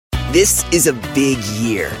This is a big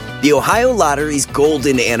year. The Ohio Lottery's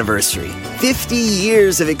golden anniversary. 50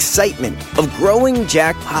 years of excitement, of growing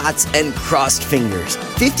jackpots and crossed fingers.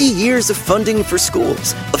 50 years of funding for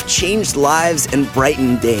schools, of changed lives and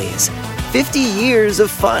brightened days. 50 years of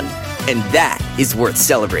fun, and that is worth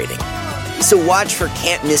celebrating. So watch for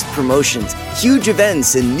can't-miss promotions, huge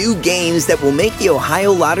events, and new games that will make the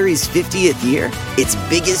Ohio Lottery's 50th year its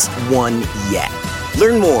biggest one yet.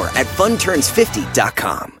 Learn more at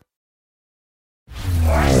funturns50.com.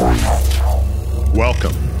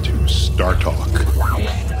 Welcome to Star Talk,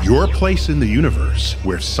 your place in the universe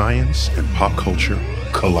where science and pop culture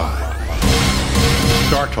collide.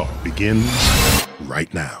 Star Talk begins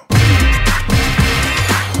right now.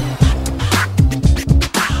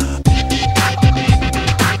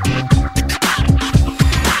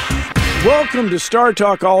 Welcome to Star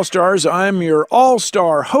Talk All-Stars. I'm your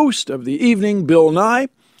all-star host of the evening, Bill Nye,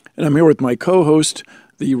 and I'm here with my co-host,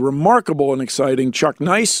 the remarkable and exciting Chuck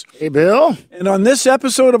Nice. Hey, Bill. And on this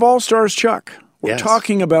episode of All-Stars, Chuck, we're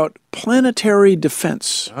talking about planetary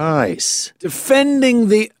defense. Nice. Defending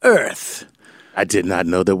the Earth. I did not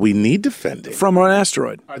know that we need defending. From an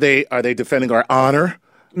asteroid. Are they defending our honor?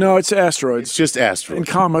 No, it's asteroids. It's just asteroids. And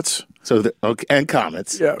comets. And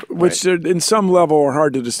comets. Yeah, which in some level are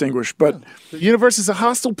hard to distinguish, but the universe is a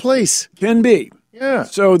hostile place. Can be. Yeah.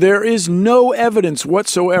 So there is no evidence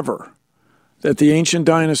whatsoever that the ancient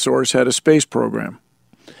dinosaurs had a space program.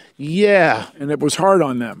 Yeah. And it was hard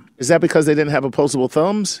on them. Is that because they didn't have opposable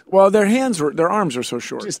thumbs? Well, their arms are so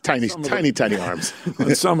short. Just tiny arms.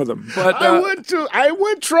 On some of them. But I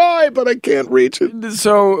would try, but I can't reach it.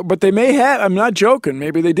 So, but they may have, I'm not joking,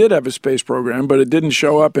 maybe they did have a space program, but it didn't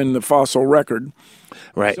show up in the fossil record.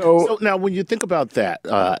 Right. So now when you think about that,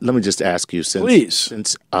 let me just ask you,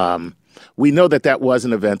 since we know that was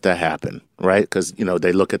an event that happened, right? Because,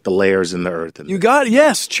 they look at the layers in the Earth.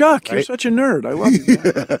 Yes, Chuck, right? You're such a nerd. I love you.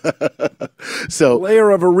 So, layer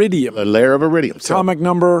of iridium. A layer of iridium. Atomic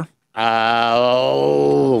number?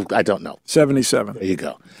 I don't know. 77. There you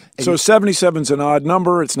go. And so 77 is an odd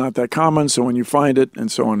number. It's not that common. So when you find it,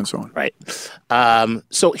 and so on and so on. Right.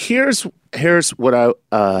 So here's what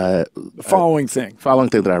the following thing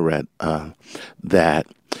that I read,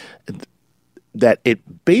 that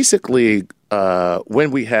it basically,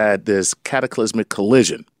 when we had this cataclysmic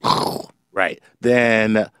collision, right,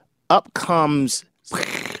 then up comes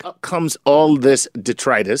all this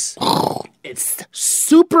detritus. It's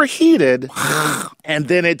superheated, and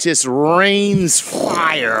then it just rains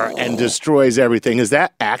fire and destroys everything. Is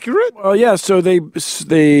that accurate? Well, yeah. So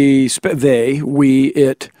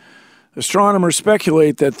astronomers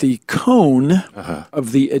speculate that the cone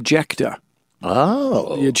of the ejecta,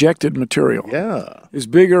 the ejected material, is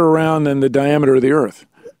bigger around than the diameter of the Earth.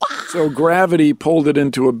 So gravity pulled it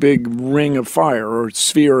into a big ring of fire or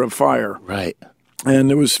sphere of fire. Right.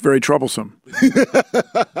 And it was very troublesome.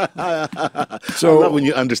 I love when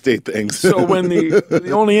you understate things. So when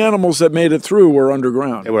the only animals that made it through were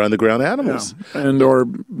underground. They were underground animals. Yeah. Or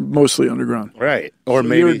mostly underground. Right. Or so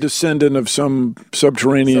maybe you're a descendant of some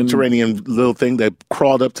subterranean little thing that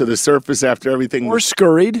crawled up to the surface after everything. Or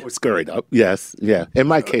scurried. Or scurried up. Yes. Yeah. In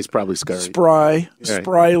my case, probably scurried.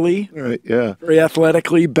 Spryly. Right. Yeah. Very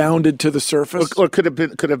athletically bounded to the surface. Or could have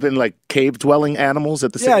been like cave dwelling animals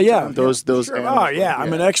at the same time. Those sure. animals. Oh yeah.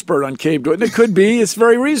 I'm an expert on cave dwelling. It could be. It's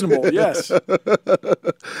very reasonable. Yes.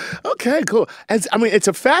 Okay, cool. It's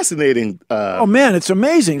a fascinating. Oh man, it's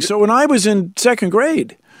amazing. So when I was in second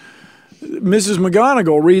grade, Mrs.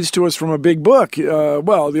 McGonagall reads to us from a big book.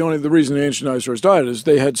 The reason the ancient dinosaurs died is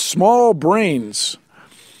they had small brains.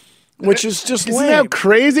 Which is just lame. Isn't that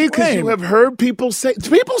crazy? Because you have heard people still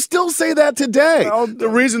say that today. Well, the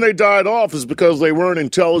reason they died off is because they weren't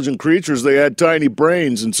intelligent creatures. They had tiny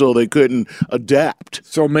brains, and so they couldn't adapt.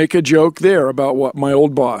 So make a joke there about what my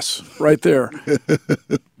old boss, right there.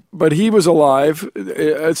 But he was alive.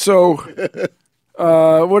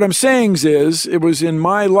 What I'm saying is it was in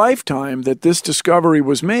my lifetime that this discovery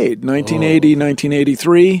was made, 1980,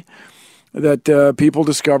 1983. That people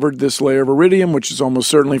discovered this layer of iridium, which is almost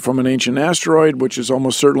certainly from an ancient asteroid, which is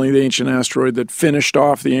almost certainly the ancient asteroid that finished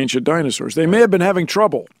off the ancient dinosaurs. They may have been having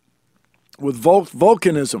trouble with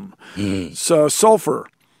volcanism, sulfur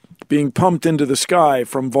being pumped into the sky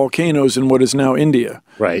from volcanoes in what is now India,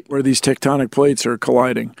 right, where these tectonic plates are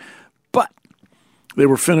colliding. But they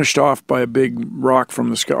were finished off by a big rock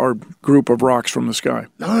from the sky, or group of rocks from the sky.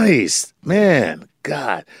 Nice, man.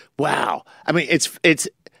 God, wow.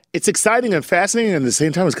 It's exciting and fascinating, and at the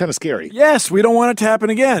same time, it's kind of scary. Yes, we don't want it to happen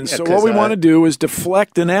again. So what we want to do is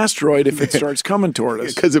deflect an asteroid if it starts coming toward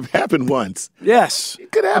us. Because it happened once. Yes.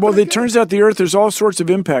 It could happen Well, again. It turns out the Earth, there's all sorts of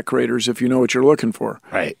impact craters if you know what you're looking for.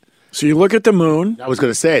 Right. So you look at the moon. I was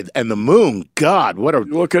going to say, and the moon, God, You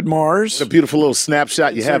look at Mars. what a beautiful little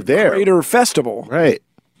snapshot you have there. Crater festival. Right.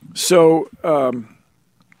 So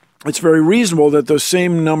it's very reasonable that those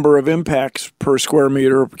same number of impacts per square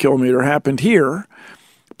meter or kilometer happened here.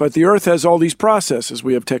 But the Earth has all these processes.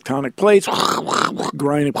 We have tectonic plates,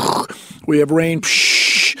 grinding. We have rain,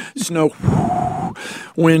 snow,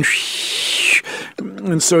 wind.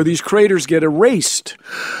 And so these craters get erased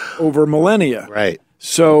over millennia. Right.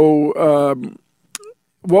 So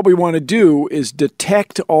what we want to do is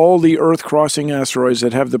detect all the Earth-crossing asteroids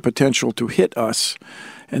that have the potential to hit us.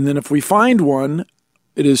 And then if we find one,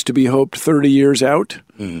 it is to be hoped 30 years out,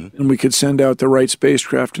 and we could send out the right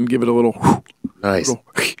spacecraft and give it a little Nice.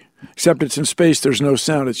 Except it's in space, there's no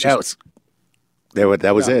sound. It's just That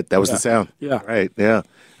was it. That was the sound. Yeah. Right. Yeah.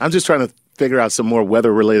 I'm just trying to figure out some more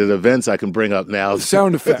weather-related events I can bring up now.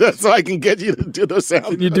 Sound effects. So I can get you to do those sounds.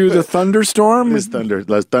 Can you do the thunderstorm? It's thunder.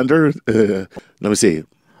 Let's thunder. Let me see.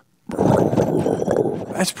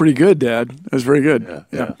 That's pretty good, Dad. That's very good.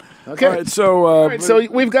 Yeah. Okay. All right, so All right, so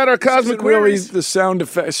we've got our cosmic isn't really queries. the sound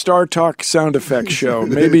effect, Star Talk sound effects show.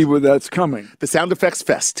 Maybe that's coming. The Sound Effects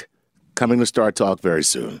Fest coming to Star Talk very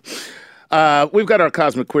soon. We've got our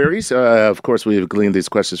cosmic queries. Of course, we've gleaned these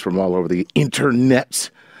questions from all over the internet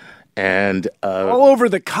and All over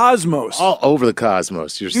the cosmos. all over the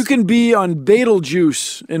cosmos. You can be on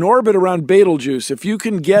Betelgeuse, in orbit around Betelgeuse. If you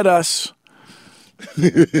can get us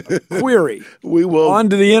a query we will.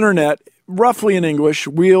 onto the internet, roughly in English,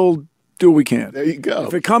 we'll do what we can. There you go.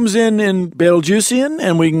 If it comes in Betelgeusean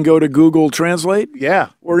and we can go to Google Translate, Yeah.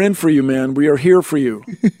 we're in for you, man. We are here for you.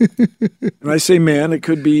 And I say man, it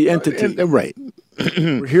could be entity. Right.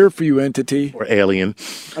 We're here for you, entity. Or alien.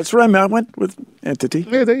 That's where I went with entity.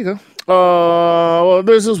 Yeah, there you go. Well,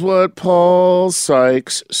 this is what Paul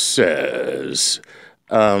Sykes says.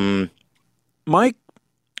 Mike,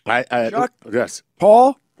 Chuck? Yes.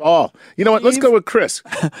 Paul, Oh, you know what? Let's Steve? go with Chris.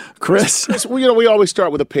 Chris. Chris, well, we always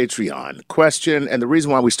start with a Patreon question, and the reason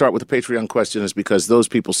why we start with a Patreon question is because those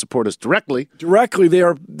people support us directly. Directly, they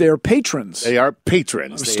are patrons. They are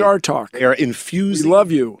patrons. Star Talk. They are infusing We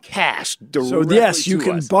love you. cash So directly yes, you to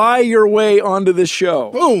can us. buy your way onto the show.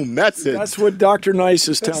 Boom, that's it. That's what Dr. Nice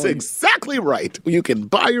is That's telling. exactly right. You can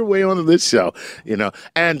buy your way onto this show,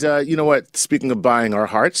 And you know what? Speaking of buying our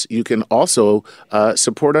hearts, you can also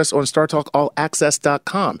support us on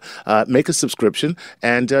StarTalkAllAccess.com. Make a subscription,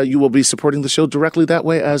 and you will be supporting the show directly that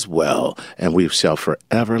way as well. And we shall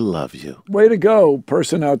forever love you. Way to go,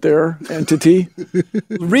 person out there, entity.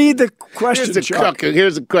 Read the question, Chuck.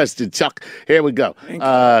 Here's a question, Chuck. Here we go.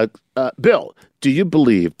 Bill, do you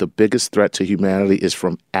believe the biggest threat to humanity is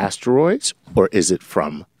from asteroids, or is it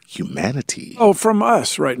from humanity? Oh, from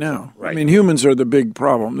us right now. Right. I mean, humans are the big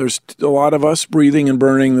problem. There's a lot of us breathing and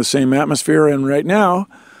burning the same atmosphere, and right now,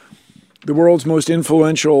 the world's most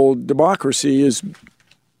influential democracy is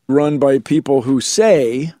run by people who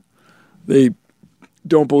say they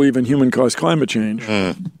don't believe in human-caused climate change.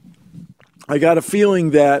 I got a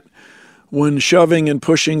feeling that when shoving and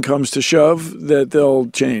pushing comes to shove, that they'll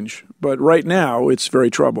change. But right now, it's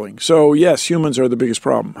very troubling. So, yes, humans are the biggest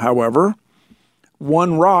problem. However,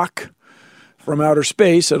 one rock from outer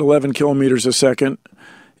space at 11 kilometers a second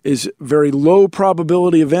is a very low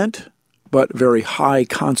probability event, but very high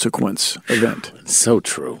consequence event. So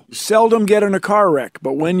true. Seldom get in a car wreck,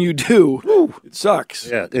 but when you do, it sucks.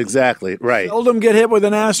 Yeah, exactly. Right. Seldom get hit with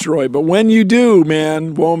an asteroid, but when you do,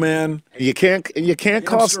 man, whoa, man. You can't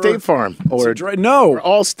call sir. State Farm or No.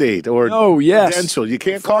 Allstate or Yes. Prudential. You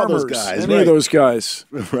can't call those Farmers, guys. Any right. of those guys.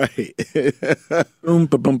 Right. Boom,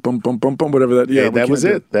 ba, boom, boom, boom, boom, boom, whatever that. Yeah, Hey, we that was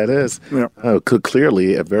can't do it. That is. Yeah.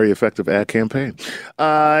 Clearly a very effective ad campaign.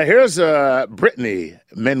 Here's Brittany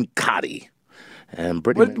Mencotti. And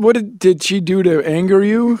Brittany What did she do to anger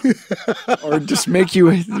you, or just make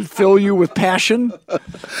you fill you with passion?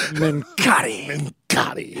 Mencotti,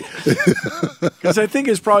 Mencotti. because I think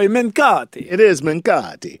it's probably Mencotti. It is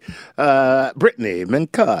Mencotti. Brittany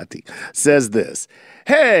Mencotti says this.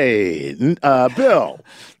 Hey, Bill.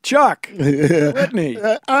 Chuck, Whitney.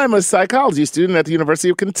 I'm a psychology student at the University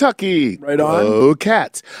of Kentucky. Right on. Oh,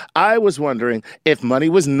 cats. I was wondering if money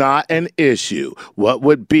was not an issue, what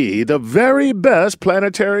would be the very best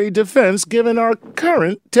planetary defense given our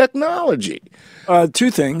current technology? Two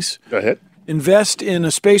things. Go ahead. Invest in a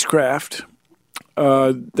spacecraft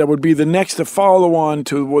that would be the follow-on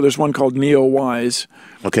to, well, there's one called NEOWISE.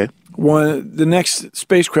 Okay. The next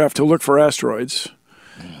spacecraft to look for asteroids.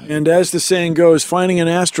 And as the saying goes, finding an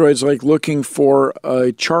asteroid is like looking for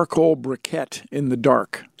a charcoal briquette in the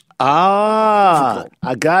dark. I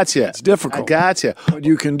gotcha. It's difficult. I gotcha. But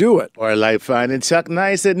you can do it. Or like finding Chuck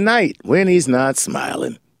Nice at night when he's not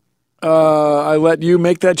smiling. I let you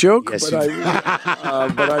make that joke, Yes, but you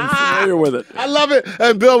but I'm familiar with it. I love it.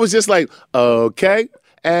 And Bill was just like, okay,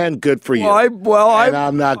 and good for you. And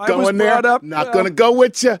I'm not going there. Not going to go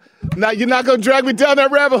with you. You're not going to drag me down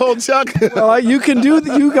that rabbit hole, Chuck. Well, you can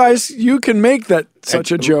you can make that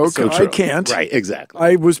such a joke. So true. I can't. Right, exactly.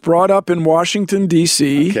 I was brought up in Washington,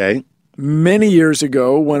 D.C. Okay. many years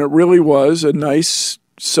ago when it really was a nice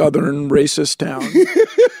southern racist town.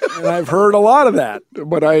 And I've heard a lot of that,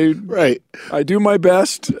 but I do my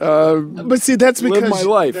best. But see, that's because live my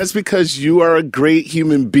life. That's because you are a great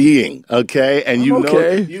human being, okay? And you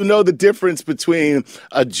know the difference between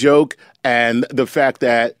a joke and the fact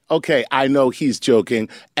that, okay, I know he's joking,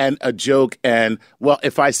 and a joke, and, well,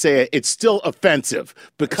 if I say it, it's still offensive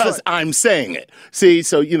because I'm saying it. See,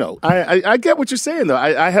 so, I get what you're saying, though.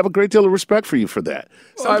 I have a great deal of respect for you for that.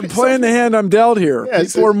 I'm playing the hand I'm dealt here. Yeah,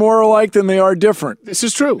 People are more alike than they are different. This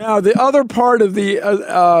is true. Now, the other part of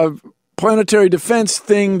the planetary defense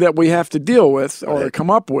thing that we have to deal with or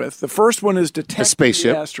come up with, the first one is detect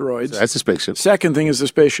the asteroids. So that's a spaceship. Second thing is the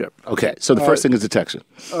spaceship. Okay, so the first thing is detection.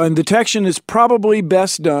 And detection is probably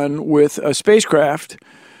best done with a spacecraft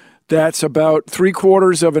that's about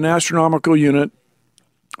 3/4 of an astronomical unit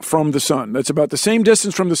from the sun. That's about the same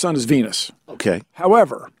distance from the sun as Venus. Okay.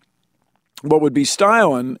 However, what would be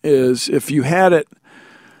styling is if you had it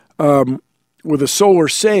with a solar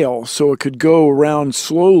sail so it could go around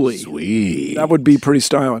slowly. Sweet. That would be pretty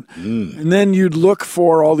styling. And then you'd look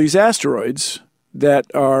for all these asteroids that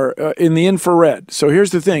are in the infrared. So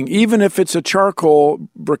here's the thing. Even if it's a charcoal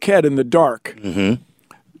briquette in the dark,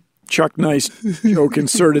 Chuck Nice joke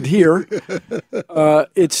inserted here,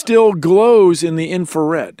 it still glows in the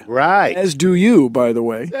infrared. Right. As do you, by the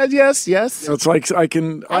way. Yes. It's like I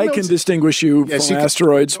can distinguish you from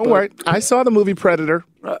asteroids. Don't worry. I saw the movie Predator.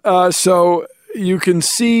 So you can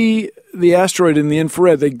see the asteroid in the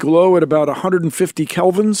infrared. They glow at about 150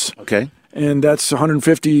 kelvins. Okay. And that's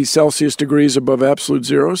 150 Celsius degrees above absolute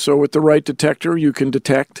zero. So with the right detector, you can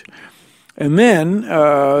detect. And then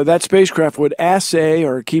that spacecraft would assay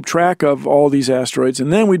or keep track of all these asteroids.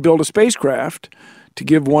 And then we'd build a spacecraft to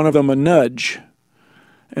give one of them a nudge.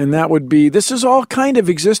 And that would be, this is all kind of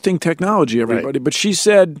existing technology, everybody. Right.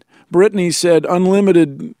 But Brittany said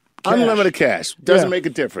unlimited cash. Unlimited cash. Doesn't make a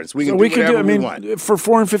difference. We can do whatever we want. For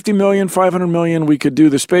 $450 million, $500 million, we could do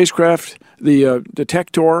the spacecraft, the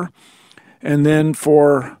detector. And then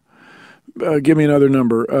for... give me another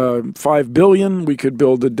number. $5 billion, we could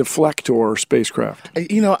build a deflector spacecraft.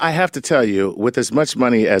 I have to tell you, with as much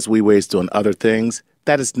money as we waste on other things,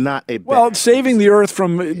 that is not a bad... Well, saving the Earth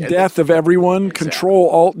from death of everyone, Control,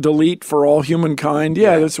 Alt, Delete for all humankind,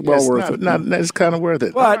 that's well worth it. It's kind of worth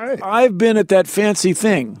it. But I've been at that fancy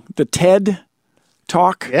thing, the TED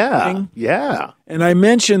Talk thing. Yeah. And I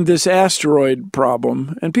mentioned this asteroid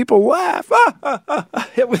problem, and people laugh.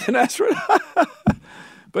 Hit with an asteroid.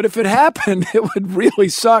 But if it happened, it would really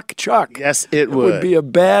suck, Chuck. Yes, it would. It would be a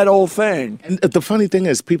bad old thing. And the funny thing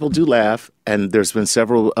is, people do laugh, and there's been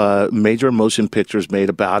several major motion pictures made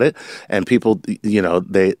about it, and people,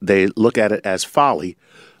 they look at it as folly.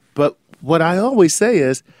 But what I always say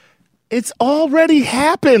is, it's already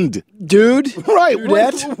happened. Dude. Right.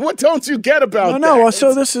 What don't you get about that? No,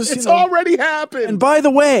 so this is... It's already happened. And by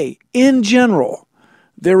the way, in general,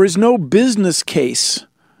 there is no business case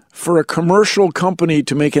for a commercial company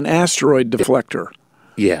to make an asteroid deflector.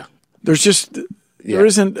 Yeah. There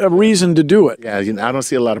isn't a reason to do it. Yeah, I don't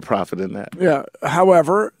see a lot of profit in that. Yeah.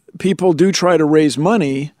 However, people do try to raise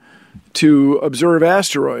money to observe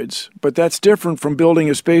asteroids, but that's different from building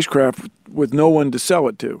a spacecraft with no one to sell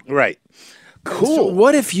it to. Right. Cool. So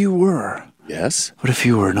what if you were? Yes. What if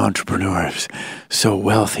you were an entrepreneur so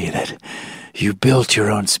wealthy that you built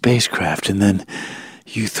your own spacecraft and then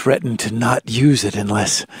you threatened to not use it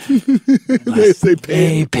unless they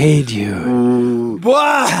paid you.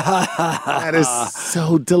 That is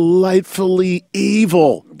so delightfully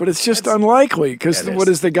evil. But it's just unlikely because what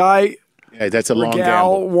is the guy... Yeah, that's a long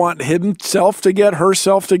gamble. Want herself to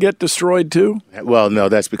get destroyed too? Well, no,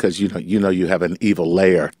 that's because you have an evil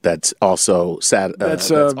layer that's also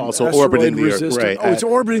also orbiting the Earth. Right. Oh, it's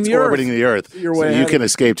orbiting the Earth. Orbiting the Earth. So you can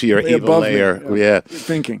escape to your evil layer. Yeah. Good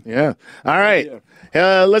thinking. Yeah. All right.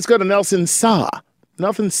 Let's go to Nelson Saw.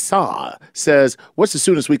 Nelson Saw says, "What's the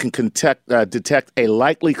soonest we can detect a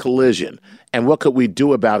likely collision, and what could we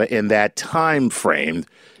do about it in that time frame?"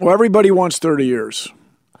 Well, everybody wants 30 years.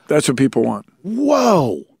 That's what people want.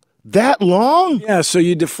 Whoa, that long? Yeah, so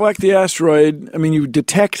you deflect the asteroid. You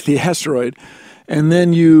detect the asteroid, and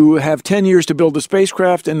then you have 10 years to build the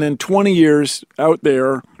spacecraft, and then 20 years out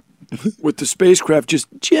there with the spacecraft just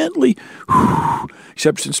gently,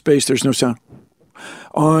 except in space there's no sound.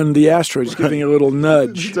 on the asteroid. He's giving a little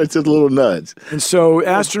nudge. It's a little nudge. And so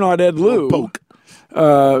astronaut Ed Lu,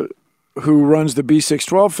 who runs the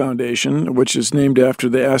B612 Foundation, which is named after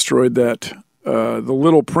the asteroid that the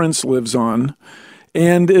Little Prince lives on,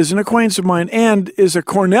 and is an acquaintance of mine, and is a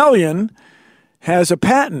Cornellian, has a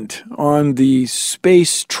patent on the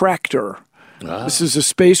Space Tractor. This is a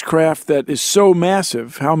spacecraft that is so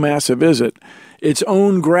massive. How massive is it? Its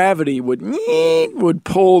own gravity would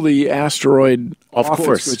pull the asteroid off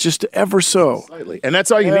course, just ever so. Slightly. And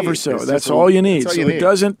that's all you need. Ever so. That's all you need. So it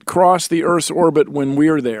doesn't cross the Earth's orbit when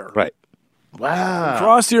we're there. Right. Wow.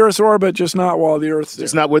 Cross the Earth's orbit, just not while the Earth's there.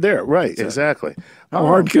 It's not we're there. Right. Exactly. How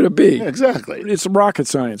hard could it be? Yeah, exactly. It's rocket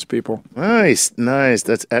science, people. Nice.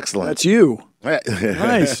 That's excellent. That's you.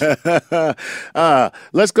 Nice.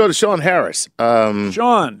 Let's go to Sean Harris.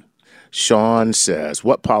 Sean says,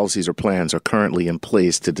 what policies or plans are currently in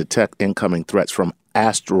place to detect incoming threats from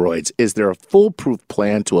asteroids? Is there a foolproof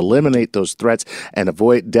plan to eliminate those threats and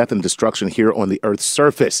avoid death and destruction here on the Earth's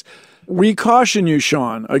surface? We caution you,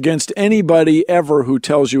 Sean, against anybody ever who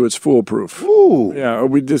tells you it's foolproof. Ooh. Yeah,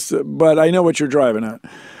 but I know what you're driving at.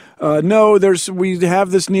 No, we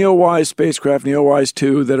have this NEOWISE spacecraft, NEOWISE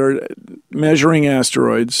 2, that are measuring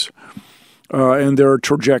asteroids and their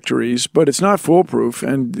trajectories, but it's not foolproof,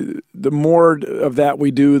 and the more of that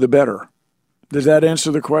we do, the better. Does that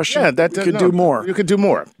answer the question? Yeah, you could do more. You could do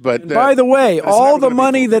more. But by the way, all the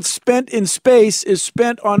money that's spent in space is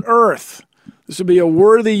spent on Earth. This would be a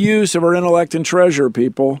worthy use of our intellect and treasure,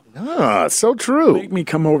 people. Ah, so true. Make me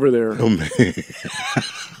come over there.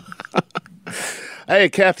 Hey,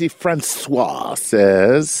 Kathy Francois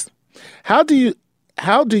says, how do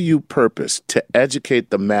you purpose to educate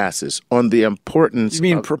the masses on the importance? You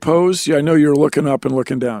mean propose? Yeah, I know you're looking up and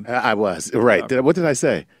looking down. I was. Right. What did I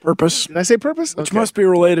say? Purpose. Did I say purpose? Which must be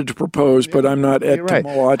related to propose, but I'm not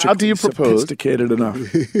etymologically sophisticated enough.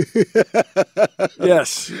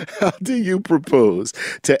 Yes. How do you propose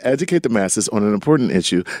to educate the masses on an important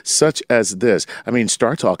issue such as this? I mean,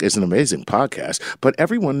 Star Talk is an amazing podcast, but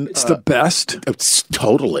everyone... It's the best. It's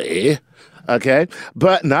totally... Okay,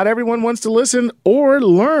 but not everyone wants to listen or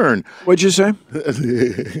learn. What'd you say?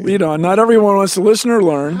 Not everyone wants to listen or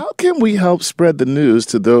learn. How can we help spread the news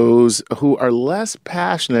to those who are less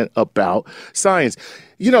passionate about science?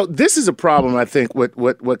 This is a problem, I think,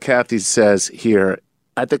 what Kathy says here,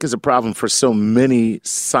 I think is a problem for so many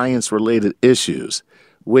science-related issues,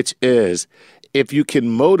 which is if you can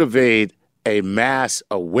motivate a mass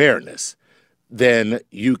awareness, then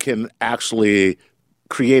you can actually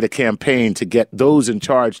create a campaign to get those in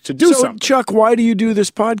charge to do something. Chuck, why do you do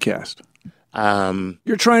this podcast?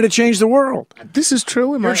 You're trying to change the world. This is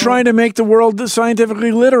true. You're trying to make the world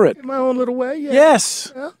scientifically literate. In my own little way, yeah.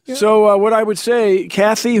 Yes. Yeah. So what I would say,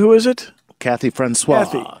 Kathy, who is it? Kathy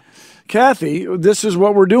Francois. Kathy, this is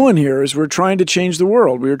what we're doing here, is we're trying to change the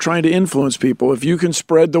world. We are trying to influence people. If you can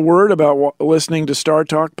spread the word about listening to Star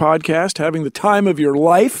Talk podcast, having the time of your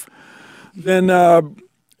life, then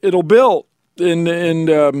it'll build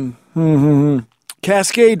in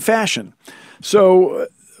cascade fashion. So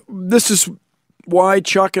this is why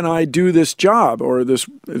Chuck and I do this job, or this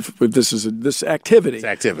activity. This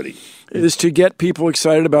activity is to get people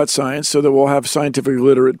excited about science so that we'll have scientifically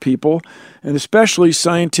literate people, and especially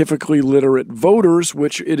scientifically literate voters,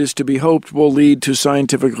 which it is to be hoped will lead to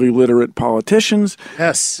scientifically literate politicians.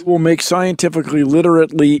 Yes. Will make scientifically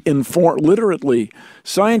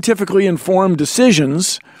scientifically informed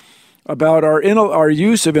decisions about our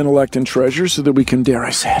use of intellect and treasure so that we can, dare I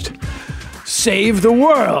say it, save the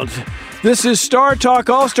world. This is Star Talk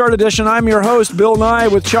All-Star Edition. I'm your host, Bill Nye,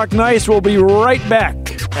 with Chuck Nice. We'll be right back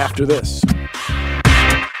after this.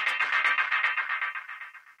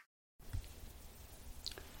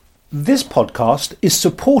 This podcast is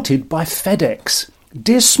supported by FedEx.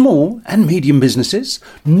 Dear small and medium businesses,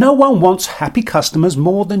 no one wants happy customers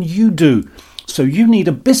more than you do. So you need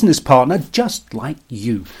a business partner just like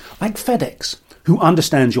you, like FedEx, who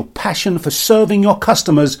understands your passion for serving your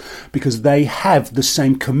customers because they have the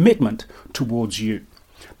same commitment towards you.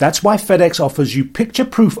 That's why FedEx offers you picture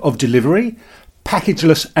proof of delivery,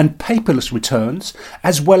 packageless and paperless returns,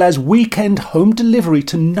 as well as weekend home delivery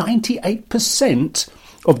to 98%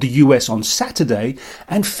 of the US on Saturday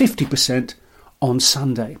and 50% on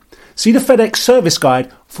Sunday. See the FedEx service guide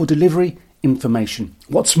for delivery information.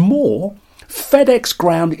 What's more, FedEx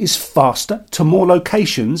Ground is faster to more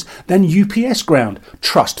locations than UPS Ground.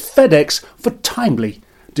 Trust FedEx for timely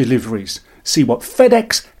deliveries. See what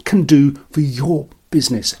FedEx can do for your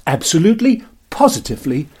business. Absolutely,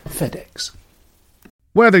 positively FedEx.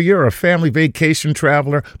 Whether you're a family vacation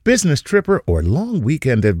traveler, business tripper, or long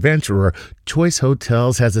weekend adventurer, Choice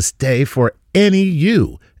Hotels has a stay for any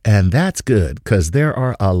you. And that's good, because there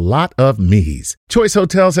are a lot of me's. Choice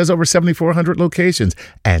Hotels has over 7,400 locations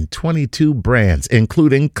and 22 brands,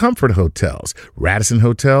 including Comfort Hotels, Radisson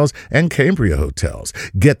Hotels, and Cambria Hotels.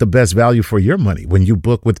 Get the best value for your money when you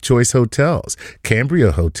book with Choice Hotels.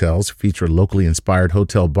 Cambria Hotels feature locally inspired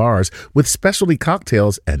hotel bars with specialty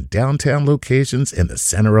cocktails and downtown locations in the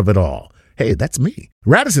center of it all. Hey, that's me.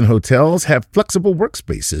 Radisson Hotels have flexible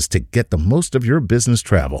workspaces to get the most of your business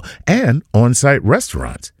travel and on-site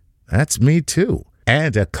restaurants. That's me too.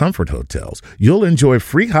 And at Comfort Hotels, you'll enjoy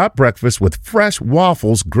free hot breakfast with fresh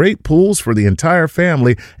waffles, great pools for the entire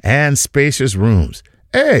family, and spacious rooms.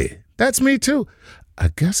 Hey, that's me too. I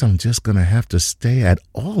guess I'm just going to have to stay at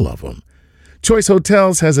all of them. Choice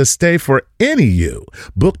Hotels has a stay for any you.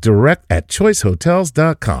 Book direct at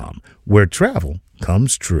choicehotels.com, where travel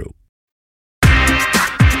comes true.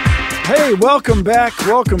 Hey, welcome back.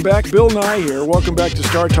 Welcome back. Bill Nye here. Welcome back to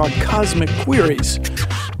Star Talk Cosmic Queries.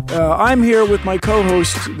 I'm here with my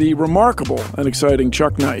co-host, the remarkable and exciting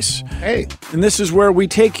Chuck Nice. Hey. And this is where we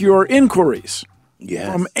take your inquiries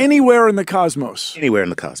from anywhere in the cosmos. Anywhere in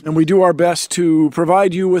the cosmos. And we do our best to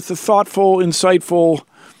provide you with a thoughtful, insightful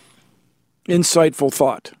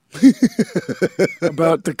thought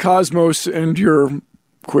about the cosmos and your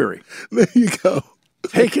query. There you go.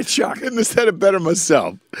 Take it, Chuck. Couldn't have said it better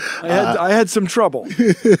myself. I had some trouble.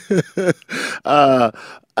 Let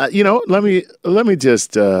me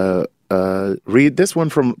just read this one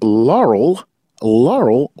from Laurel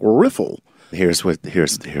Riffle. Here's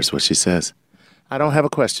what she says. I don't have a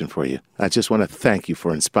question for you. I just want to thank you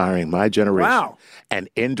for inspiring my generation and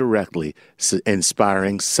indirectly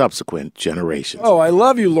inspiring subsequent generations. Oh, I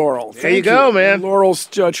love you, Laurel. There you go, man. Laurel's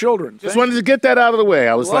children. Just wanted to get that out of the way.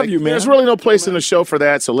 I was love like, you, man. There's really no place in the show for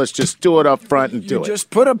that, so let's just do it up front and do it. You just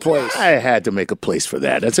put a place. I had to make a place for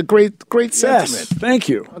that. That's a great sentiment. Yes, thank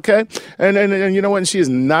you. Okay? And you know what? And she is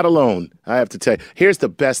not alone, I have to tell you. Here's the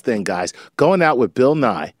best thing, guys. Going out with Bill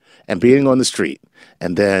Nye and being on the street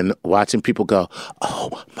and then watching people go,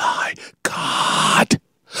 oh, my God.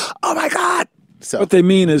 Oh, my God. So what they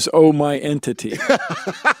mean is, oh, my entity.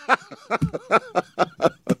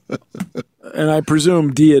 And I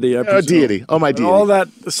presume deity. Deity. Oh, my deity. All that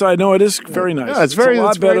aside, no, it is very nice. Yeah, it's a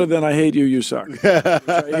lot better than I hate you, you suck. Which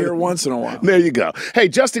I hear once in a while. There you go. Hey,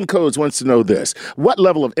 Justin Codes wants to know this. What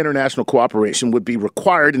level of international cooperation would be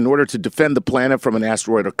required in order to defend the planet from an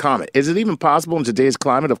asteroid or comet? Is it even possible in today's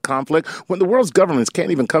climate of conflict, when the world's governments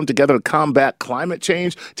can't even come together to combat climate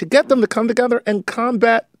change, to get them to come together and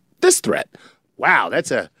combat this threat? Wow,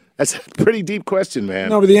 that's a pretty deep question, man.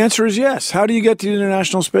 No, but the answer is yes. How do you get to the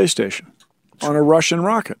International Space Station? On a Russian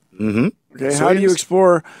rocket. Mm-hmm. Okay. How do you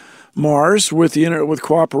explore Mars with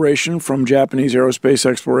cooperation from Japanese Aerospace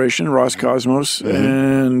Exploration, Roscosmos,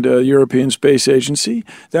 and European Space Agency?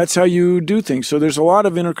 That's how you do things. So there's a lot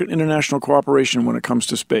of international cooperation when it comes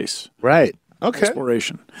to space. Right. Okay.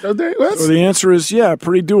 Exploration. So the answer is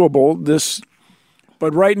pretty doable.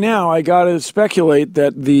 But right now, I got to speculate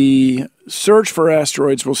that the search for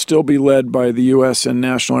asteroids will still be led by the U.S. and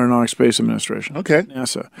National Aeronautics Space Administration. Okay.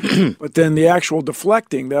 NASA. But then the actual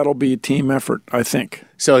deflecting, that'll be a team effort, I think.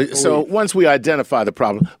 So once we identify the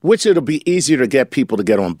problem, which it'll be easier to get people to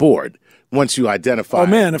get on board once you identify. Oh,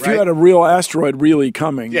 man, if you had a real asteroid really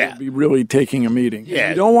coming, Yeah. you'd be really taking a meeting. Yeah.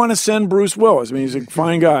 You don't want to send Bruce Willis. I mean, he's a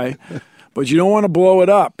fine guy. But you don't want to blow it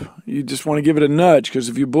up. You just want to give it a nudge, because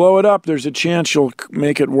if you blow it up, there's a chance you'll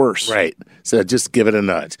make it worse. Right. So just give it a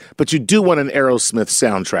nudge. But you do want an Aerosmith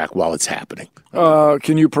soundtrack while it's happening.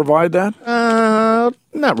 Can you provide that?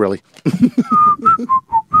 Not really.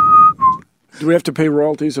 Do we have to pay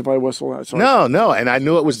royalties if I whistle that? Sorry. No. And I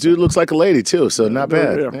knew it was Dude Looks Like a Lady, too, so not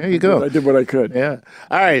bad. Yeah. There you go. I did what I could. Yeah.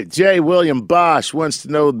 All right. J. William Bosch wants to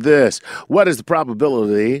know this. What is the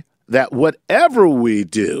probability that whatever we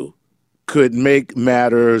do could make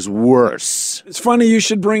matters worse? It's funny you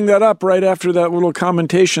should bring that up right after that little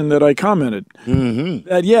commentation that I commented. Mm-hmm.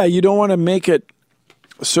 That, you don't want to make it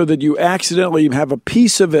so that you accidentally have a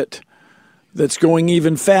piece of it that's going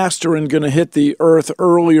even faster and going to hit the Earth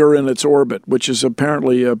earlier in its orbit, which is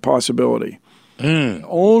apparently a possibility.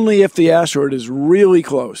 Only if the asteroid is really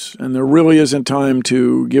close and there really isn't time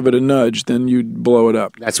to give it a nudge, then you'd blow it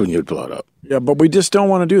up. That's when you'd blow it up. Yeah, but we just don't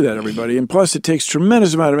want to do that, everybody. And plus, it takes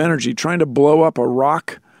tremendous amount of energy trying to blow up a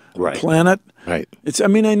rock planet. Right.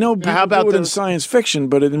 I know people do it in science fiction,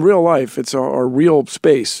 but in real life, it's a real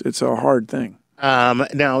space. It's a hard thing.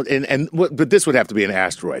 Now, but this would have to be an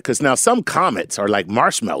asteroid because now some comets are like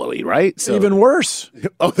marshmallowy, right? So, Even worse.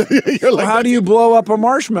 oh, you're like, How do you blow up a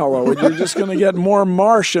marshmallow? You're just going to get more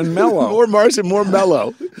marsh and mellow. more marsh and more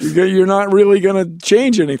mellow. You're not really going to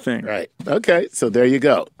change anything. Right. Okay. So there you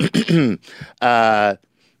go.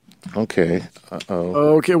 Okay.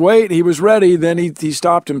 Uh-oh. Okay, wait. He was ready. Then he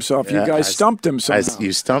stopped himself. Yeah, you guys stumped him somehow.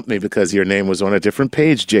 You stumped me because your name was on a different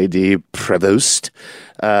page, JD Prevost.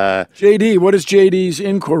 JD, what is JD's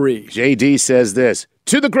inquiry? JD says this.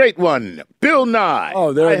 To the great one, Bill Nye.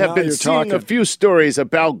 Oh, there I have now been you're seeing talking. a few stories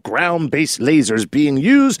about ground-based lasers being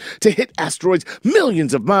used to hit asteroids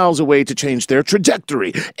millions of miles away to change their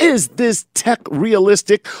trajectory. Is this tech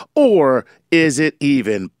realistic, or is it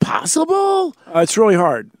even possible? It's really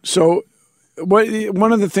hard. So,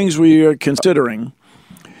 one of the things we are considering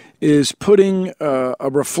is putting a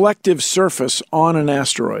reflective surface on an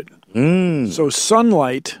asteroid. So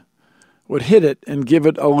sunlight would hit it and give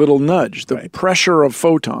it a little nudge. The pressure of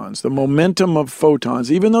photons, the momentum of photons,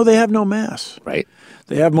 even though they have no mass. Right.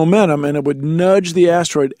 They have momentum, and it would nudge the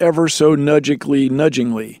asteroid ever so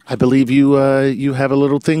nudgingly. I believe you have a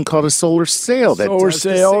little thing called a solar sail. Solar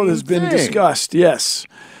sail has been discussed, yes.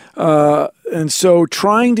 And so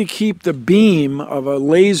trying to keep the beam of a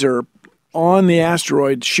laser on the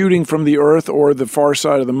asteroid shooting from the Earth or the far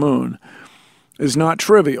side of the moon is not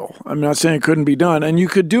trivial. I'm not saying it couldn't be done. And you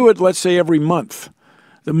could do it, let's say, every month.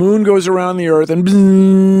 The moon goes around the Earth and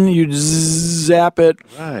you zap it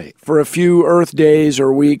for a few Earth days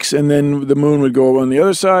or weeks, and then the moon would go on the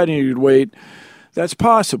other side and you'd wait. That's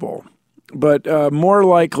possible. But more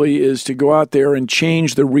likely is to go out there and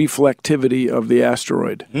change the reflectivity of the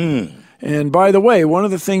asteroid. And by the way, one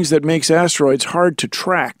of the things that makes asteroids hard to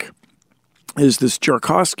track is this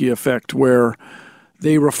Joukowsky effect, where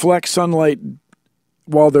they reflect sunlight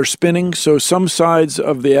while they're spinning. So some sides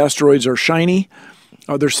of the asteroids are shiny,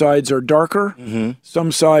 other sides are darker.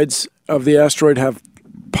 Some sides of the asteroid have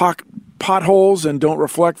potholes and don't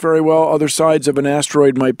reflect very well. Other sides of an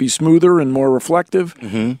asteroid might be smoother and more reflective.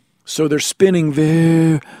 So they're spinning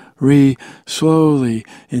very slowly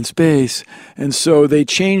in space. And so they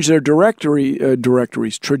change their trajectories,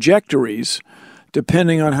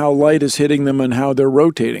 depending on how light is hitting them and how they're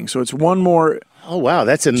rotating. So it's one more. Oh wow,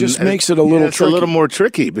 just makes it a little tricky. a little more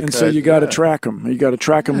tricky because, and so you got to track them. You got to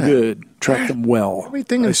track them good, track them well.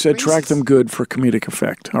 Everything I said track them good for comedic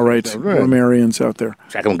effect. All right, right. Romarians out there.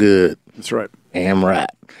 Track them good. That's right. Damn right.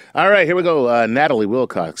 All right, here we go. Natalie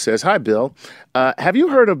Wilcox says, hi, Bill. Have you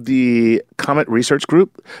heard of the Comet Research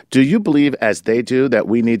Group? Do you believe, as they do, that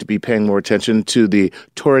we need to be paying more attention to the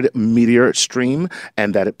Taurid meteor stream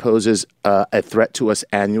and that it poses a threat to us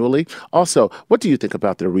annually? Also, what do you think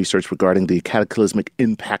about their research regarding the cataclysmic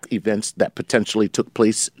impact events that potentially took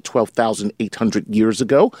place 12,800 years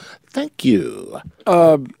ago? Thank you.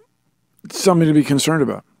 Something to be concerned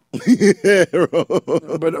about.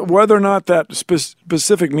 But whether or not that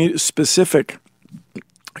specific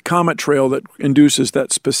comet trail that induces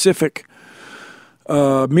that specific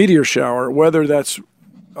meteor shower, whether that's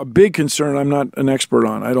a big concern, I'm not an expert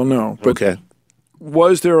on. I don't know. But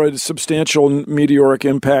was there a substantial meteoric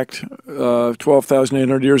impact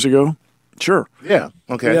 12,800 years ago? Sure. Yeah.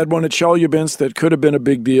 Okay. We had one at Chelyabinsk that could have been a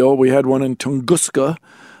big deal. We had one in Tunguska,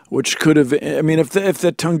 which could have, I mean, if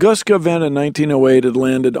the Tunguska event in 1908 had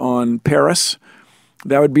landed on Paris,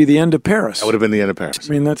 that would be the end of Paris. That would have been the end of Paris.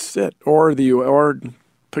 I mean, that's it. Or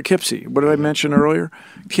Poughkeepsie. What did I mention earlier?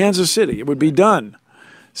 Kansas City. It would be done.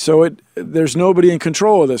 So there's nobody in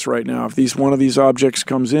control of this right now. If one of these objects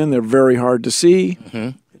comes in, they're very hard to see.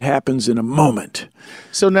 It happens in a moment.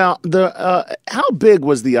 So now, how big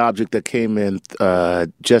was the object that came in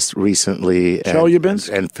just recently?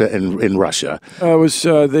 Chelyabinsk? And in Russia? It was,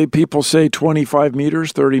 people say 25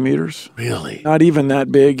 meters, 30 meters. Really? Not even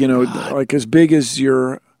that big, like as big as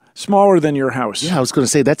smaller than your house. Yeah, I was going to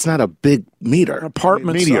say, that's not a big meter. An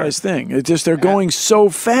apartment-sized thing. It's just they're going so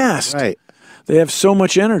fast. Right. They have so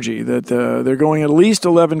much energy that they're going at least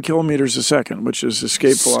 11 kilometers a second, which is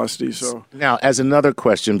escape velocity. So now, as another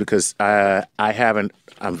question, because I've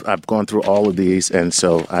gone through all of these, and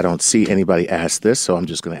so I don't see anybody ask this, so I'm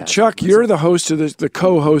just going to ask. Chuck, you're the host of the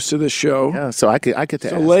co-host of this show. Yeah, so I get to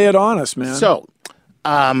so ask. lay it on us, man. So,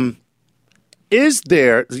 is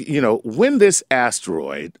there, when this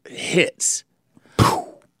asteroid hits?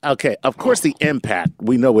 Okay, of course the impact,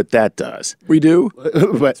 we know what that does. We do?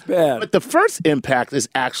 But it's bad. But the first impact is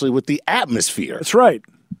actually with the atmosphere. That's right.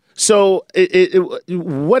 So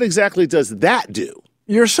what exactly does that do?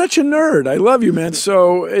 You're such a nerd. I love you, man.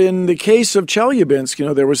 So in the case of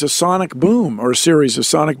Chelyabinsk, there was a sonic boom or a series of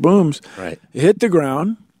sonic booms. Right. It hit the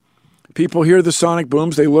ground. People hear the sonic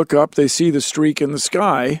booms. They look up. They see the streak in the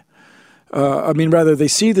sky. They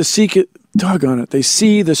see the They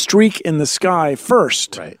see the streak in the sky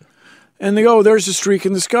first. Right. And they go, there's a streak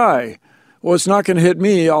in the sky. Well, it's not going to hit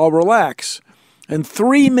me. I'll relax. And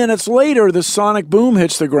 3 minutes later, the sonic boom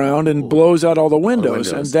hits the ground and blows out all the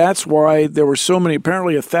windows. And that's why there were so many,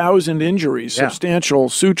 apparently 1,000 injuries, substantial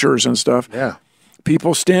sutures and stuff. Yeah.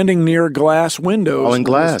 People standing near glass windows. All in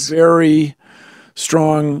glass. Very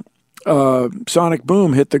strong sonic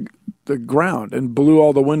boom hit the ground and blew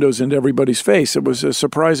all the windows into everybody's face. It was a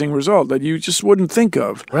surprising result that you just wouldn't think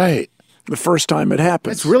of. Right. The first time it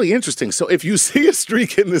happens. It's really interesting. So if you see a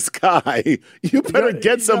streak in the sky, you better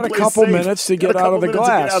get someplace a couple safe. minutes to get out of the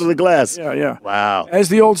glass. Get out of the glass. Yeah. Wow. As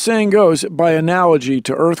the old saying goes, by analogy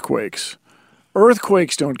to earthquakes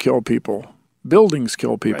don't kill people. Buildings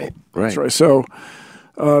kill people. Right. That's right. So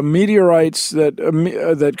meteorites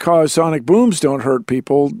that cause sonic booms don't hurt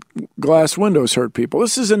people. Glass windows hurt people.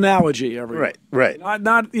 This is analogy, everyone. Right.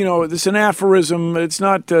 Not this is an aphorism. It's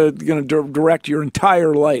not going to direct your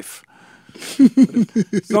entire life.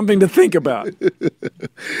 Something to think about.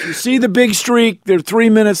 If you see the big streak, there 3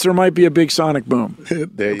 minutes, there might be a big sonic boom.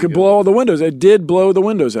 There it you could go. blow all the windows. It did blow the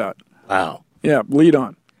windows out. Wow. Yeah, lead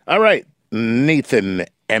on. All right. Nathan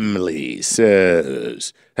Emily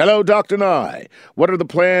says, hello, Dr. Nye. What are the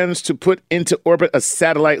plans to put into orbit a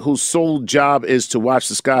satellite whose sole job is to watch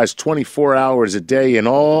the skies 24 hours a day in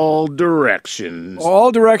all directions?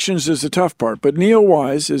 All directions is the tough part, but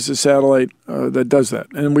NeoWise is a satellite that does that,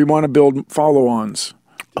 and we want to build follow-ons,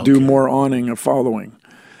 do more awning of following.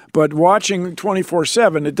 But watching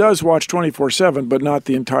 24/7, it does watch 24/7, but not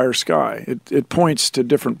the entire sky. It points to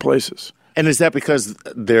different places. And is that because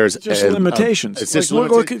there's Just limitations? It's just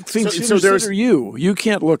look at things. So there's you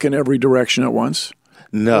can't look in every direction at once.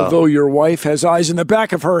 no. Although your wife has eyes in the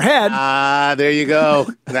back of her head. There you go.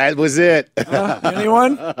 That was it.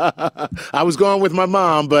 Anyone? I was going with my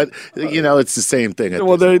mom, but it's the same thing.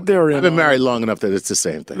 Well, they're in. I've been married long enough that it's the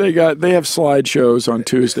same thing. They have slideshows on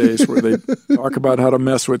Tuesdays where they talk about how to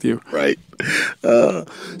mess with you. Right.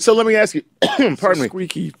 So let me ask you. Pardon me.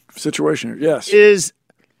 Squeaky situation here. Yes.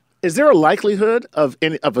 Is there a likelihood of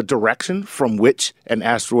a direction from which an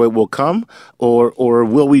asteroid will come, or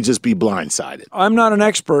will we just be blindsided? I'm not an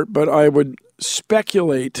expert, but I would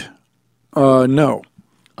speculate no.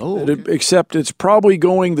 Oh, Except it's probably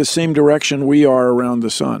going the same direction we are around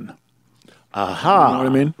the sun. aha! You know what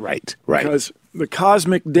I mean? Right. Because the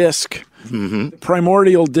cosmic disk, Mm-hmm. the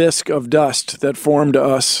primordial disk of dust that formed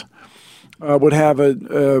us, would have a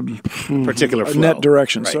Particular flow. net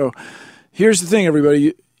direction. Right. So here's the thing,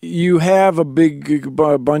 everybody. You have a big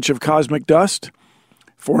bunch of cosmic dust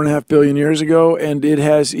 4.5 billion years ago, and it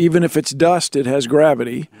has, even if it's dust, it has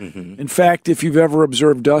gravity. Mm-hmm. In fact, if you've ever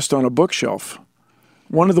observed dust on a bookshelf,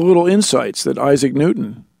 one of the little insights that Isaac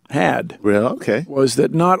Newton had Well, okay. was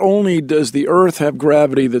that not only does the Earth have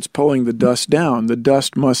gravity that's pulling the dust down, the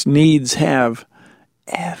dust must needs have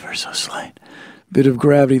ever so slight bit of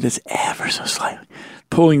gravity that's ever so slightly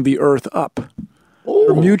pulling the Earth up.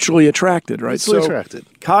 They're mutually attracted, right? Mutually attracted.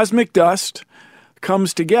 Cosmic dust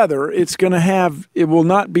comes together. It will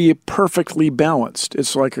not be perfectly balanced.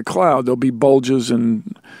 It's like a cloud. There'll be bulges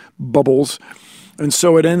and bubbles. And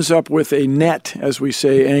so it ends up with a net, as we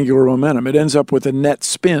say, angular momentum. It ends up with a net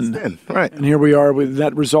spin. Right. And here we are,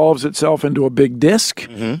 that resolves itself into a big disk.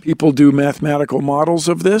 Mm-hmm. People do mathematical models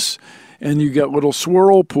of this, and you get little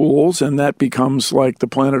swirl pools, and that becomes like the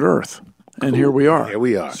planet Earth. And here we are. Here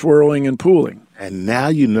we are. Swirling and pooling. And now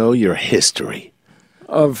you know your history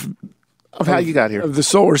Of how you got here. Of the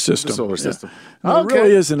solar system. The solar system. No, it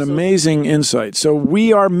really is an amazing insight. So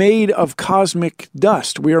we are made of cosmic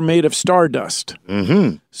dust. We are made of stardust.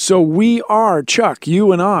 Mm-hmm. So we are, Chuck,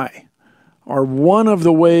 you and I, are one of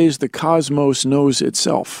the ways the cosmos knows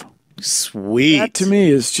itself. Sweet. That to me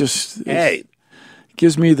is just, Hey,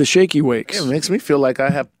 gives me the shaky wakes. it makes me feel like I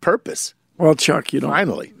have purpose. Well, Chuck, you don't.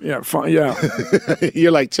 Finally. Yeah, yeah.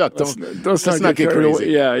 You're like, Chuck, Let's let's not get get carried crazy.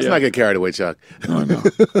 away. Yeah, Let's yeah. not get carried away, Chuck.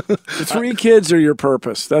 The 3 kids are your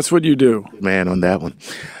purpose. That's what you do. Man, on that one.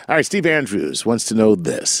 All right, Steve Andrews wants to know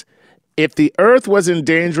this. If the Earth was in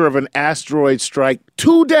danger of an asteroid strike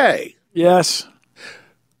today, Yes.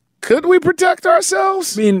 could we protect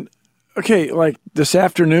ourselves? I mean, okay, like this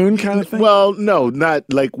afternoon kind of thing? Well, no, not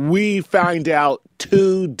like we find out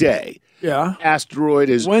today. Yeah. Asteroid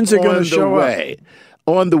is When's it on gonna the show up? way.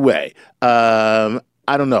 On the way. I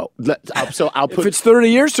don't know. So I'll If put. it's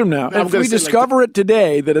 30 years from now, I'm if gonna we say like discover it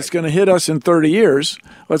today that it's going to hit us in 30 years,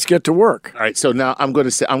 let's get to work. All right. So now I'm going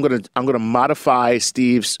to say I'm going to modify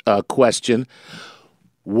Steve's question.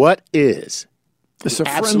 What is It's a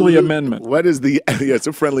friendly amendment. What is the? Yeah, it's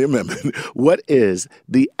a friendly amendment. What is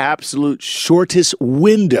the absolute shortest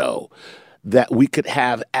window that we could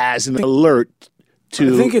have as an alert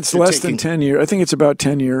to? I think it's less than 10 years. I think it's about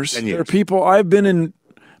 10 years. 10 years. There are people. I've been in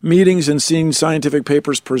meetings and seen scientific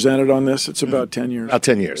papers presented on this. It's about 10 years. About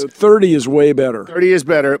 10 years. 30 is way better. 30 is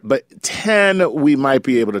better, but 10 we might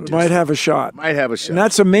be able to do. Might have a shot. Might have a shot. And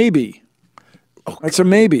that's a maybe. Okay. That's a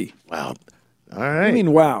maybe. Wow. All right. I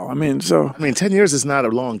mean, wow. I mean, 10 years is not a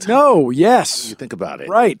long time. No, yes. You think about it.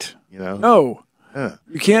 Right. You know? No.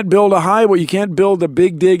 You can't build a highway. You can't build a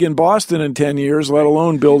big dig in Boston in 10 years, let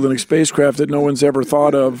alone build a spacecraft that no one's ever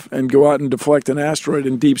thought of and go out and deflect an asteroid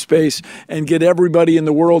in deep space and get everybody in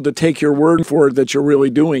the world to take your word for it that you're really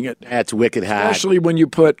doing it. That's wicked high. Especially when you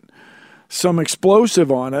put some explosive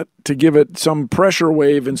on it to give it some pressure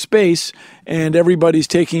wave in space, and everybody's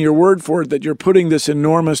taking your word for it that you're putting this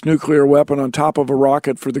enormous nuclear weapon on top of a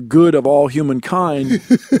rocket for the good of all humankind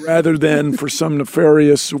rather than for some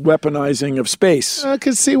nefarious weaponizing of space. I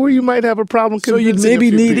can see where you might have a problem. So you'd maybe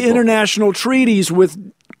need international treaties with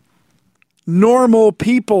normal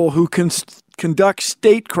people who can conduct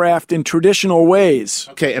statecraft in traditional ways.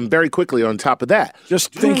 Okay, and very quickly on top of that,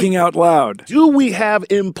 Just thinking out loud. do we have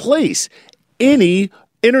in place any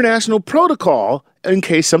international protocol in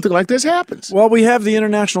case something like this happens? Well, we have the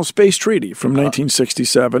International Space Treaty from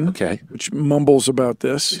 1967, okay. which mumbles about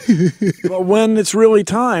this. But when it's really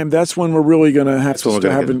time, that's when we're really going to have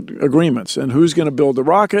to have agreements. And who's going to build the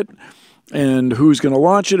rocket, and who's going to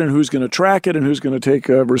launch it, and who's going to track it, and who's going to take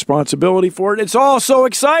responsibility for it. It's all so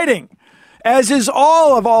exciting, as is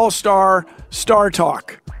all of All-Star Star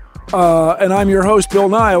Talk. And I'm your host, Bill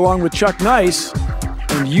Nye, along with Chuck Nice.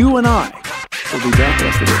 And you and I will be back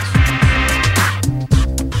after this.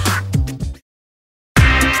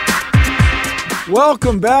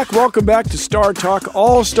 Welcome back to Star Talk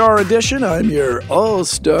All-Star Edition. I'm your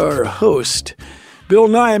All-Star host, Bill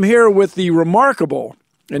Nye. I'm here with the remarkable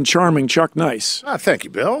and charming Chuck Nice. Thank you,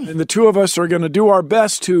 Bill. And the two of us are going to do our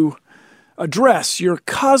best to address your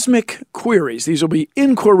cosmic queries. These will be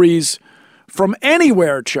inquiries from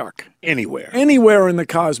anywhere, Chuck. Anywhere in the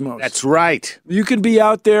cosmos. That's right. You could be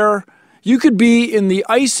out there. You could be in the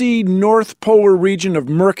icy North Polar region of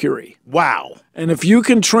Mercury. Wow. And if you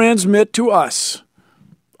can transmit to us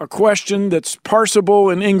a question that's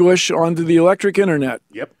parsable in English onto the electric internet,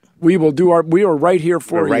 yep, we will do we are right here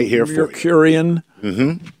for you. Right here for you. Mercurian.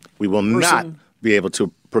 Mm-hmm. We will not be able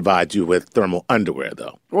to provide you with thermal underwear,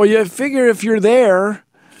 though. Well, you figure if you're there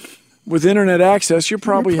with internet access, you're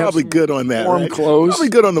probably good on that. Warm clothes, probably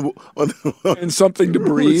good on the and something to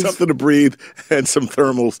breathe, and some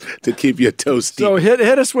thermals to keep your toasty. So hit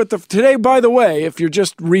us with today. By the way, if you're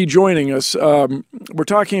just rejoining us, we're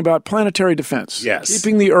talking about planetary defense. Yes,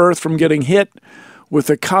 keeping the Earth from getting hit with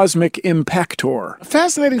a cosmic impactor. A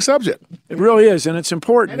fascinating subject. It really is, and it's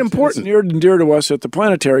important. It's near and dear to us at the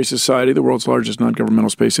Planetary Society, the world's largest non-governmental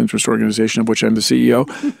space interest organization, of which I'm the CEO,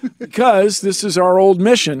 because this is our old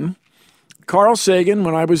mission. Carl Sagan,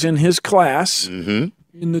 when I was in his class, in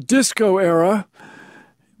the disco era,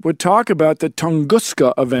 would talk about the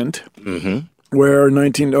Tunguska event, where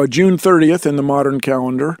June 30th in the modern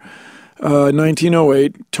calendar,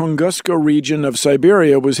 1908, Tunguska region of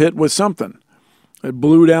Siberia was hit with something. It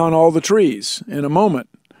blew down all the trees in a moment.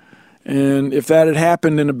 And if that had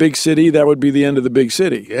happened in a big city, that would be the end of the big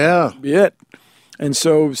city. Yeah. That'd be it. And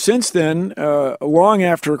so since then, long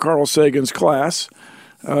after Carl Sagan's class,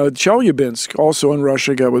 Chelyabinsk, also in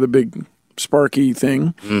Russia, got with a big sparky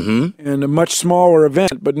thing and a much smaller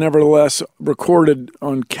event, but nevertheless recorded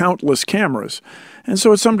on countless cameras. And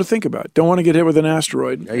so it's something to think about. Don't want to get hit with an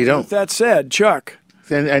asteroid. No, you don't. With that said, Chuck,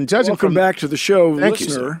 and judging welcome back to the show, thank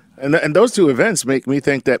listener. You, and those two events make me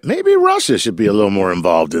think that maybe Russia should be a little more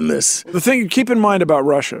involved in this. The thing, keep in mind about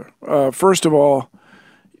Russia, first of all,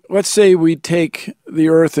 let's say we take the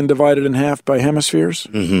Earth and divide it in half by hemispheres.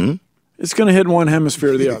 It's going to hit one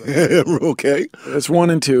hemisphere or the other. Okay. It's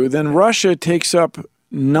 1 and 2. Then Russia takes up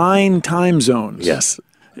 9 time zones. Yes.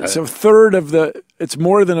 It's it's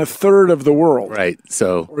more than a third of the world. Right.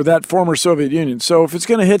 So, or that former Soviet Union. So if it's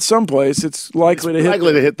going to hit someplace, it's likely to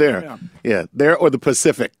hit there. Yeah, there or the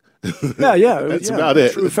Pacific. Yeah. That's about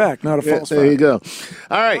it. True fact, not a false fact. There you go.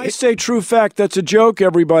 All right. I say true fact. That's a joke,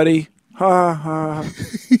 everybody. Ha ha.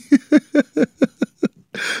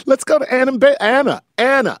 Let's go to Anna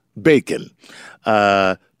Bacon.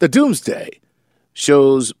 The Doomsday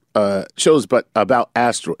shows but about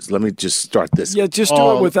asteroids. Let me just start this. Yeah, just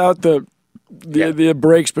do it without the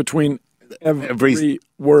breaks between every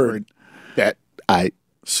word. That I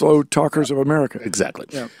Slow Talkers of America. Exactly.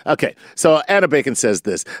 Yeah. Okay, so Anna Bacon says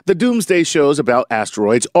this. The doomsday shows about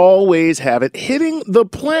asteroids always have it hitting the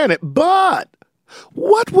planet, but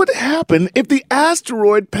what would happen if the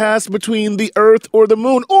asteroid passed between the Earth or the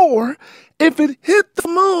moon, or if it hit the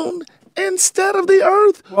moon instead of the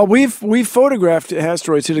Earth? Well, we've photographed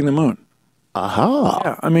asteroids hitting the moon. Aha.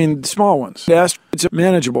 Yeah, I mean, small ones. Asteroids,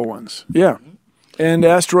 manageable ones. Yeah. And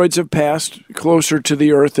asteroids have passed closer to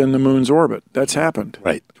the Earth than the moon's orbit. That's happened.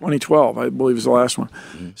 Right. 2012, I believe, is the last one.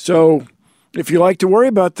 So if you like to worry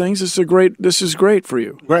about things, this is great for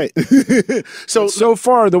you. Right. So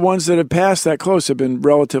far, the ones that have passed that close have been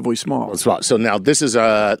relatively small. So now this is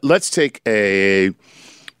let's take a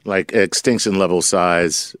extinction level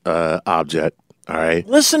size object. All right.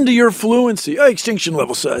 Listen to your fluency. Extinction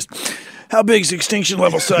level size. How big is extinction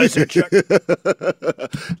level size there, Chuck?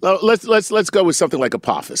 Let's go with something like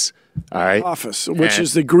Apophis. All right. Apophis, which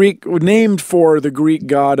is the Greek, named for the Greek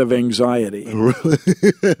god of anxiety.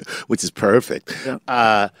 Which is perfect.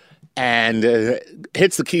 Yeah. And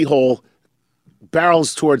hits the keyhole,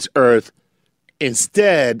 barrels towards Earth,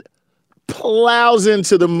 instead plows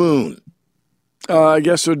into the moon. I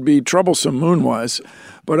guess it would be troublesome moon-wise.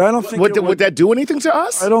 But I don't think would that do anything to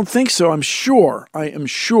us? I don't think so. I am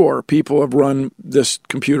sure people have run this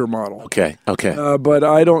computer model. Okay. But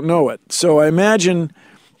I don't know it. So I imagine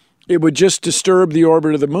it would just disturb the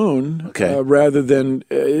orbit of the moon rather than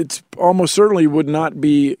it's almost certainly would not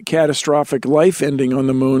be catastrophic life ending on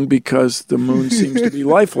the moon because the moon seems to be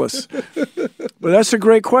lifeless. But that's a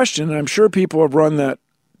great question. I'm sure people have run that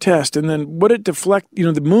test. And then would it deflect?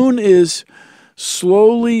 The moon is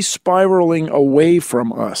slowly spiraling away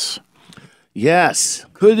from us. Yes.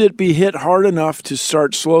 Could it be hit hard enough to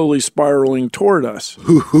start slowly spiraling toward us?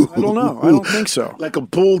 I don't know. I don't think so. Like a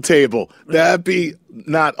pool table. That'd be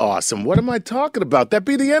not awesome. What am I talking about? That'd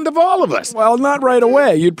be the end of all of us. Well, not right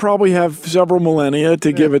away. You'd probably have several millennia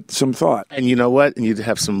to give it some thought. And you know what? And you'd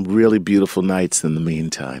have some really beautiful nights in the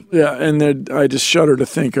meantime. Yeah, and I just shudder to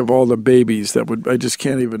think of all the babies I just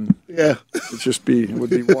can't even. Yeah. It would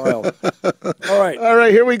be wild. All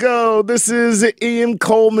right, here we go. This is Ian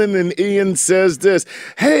Coleman, and Ian says this.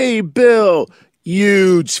 Hey, Bill,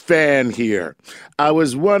 huge fan here. I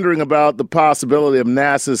was wondering about the possibility of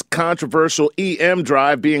NASA's controversial EM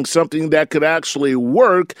drive being something that could actually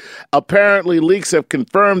work. Apparently, leaks have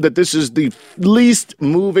confirmed that this is it's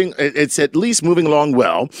at least moving along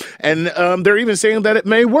well. And they're even saying that it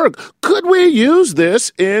may work. Could we use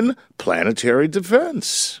this in planetary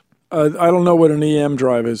defense? I don't know what an EM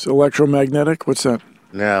drive is. Electromagnetic? What's that?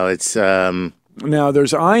 No, it's... Now,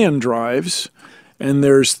 there's ion drives. And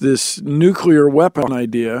there's this nuclear weapon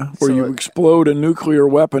idea where you explode a nuclear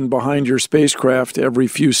weapon behind your spacecraft every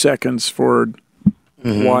few seconds for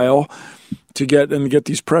a while to get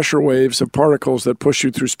these pressure waves of particles that push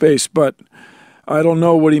you through space. But I don't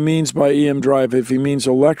know what he means by EM drive, if he means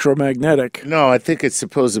electromagnetic. No, I think it's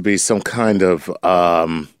supposed to be some kind of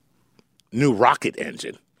new rocket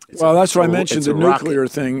engine. Well, that's what I mentioned, the nuclear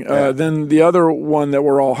thing. Then the other one that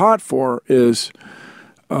we're all hot for is...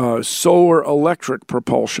 solar electric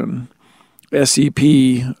propulsion, SEP,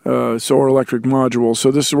 solar electric module. So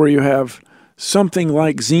this is where you have something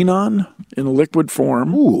like xenon in a liquid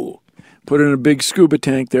form. Ooh. Put in a big scuba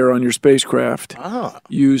tank there on your spacecraft.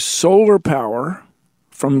 Use solar power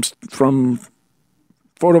from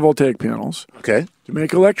photovoltaic panels to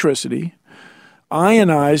make electricity.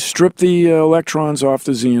 Ionize, strip the electrons off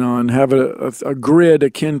the xenon, have a grid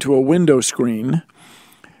akin to a window screen,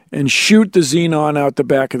 and shoot the xenon out the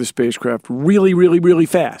back of the spacecraft really, really, really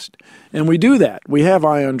fast. And we do that. We have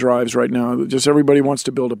ion drives right now. Just everybody wants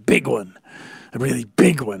to build a big one, a really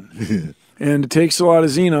big one. And it takes a lot of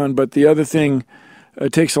xenon, but the other thing,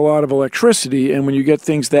 it takes a lot of electricity. And when you get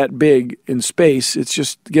things that big in space, it's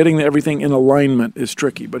just getting everything in alignment is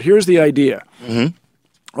tricky. But here's the idea.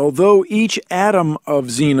 Although each atom of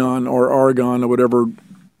xenon or argon or whatever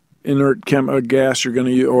inert gas you're going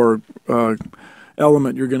to use, or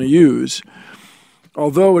element you're going to use,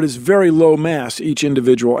 although it is very low mass, each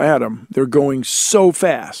individual atom, they're going so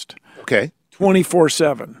fast,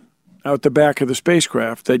 24/7 out the back of the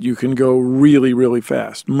spacecraft, that you can go really, really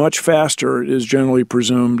fast. Much faster is generally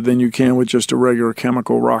presumed than you can with just a regular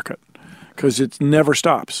chemical rocket, because it never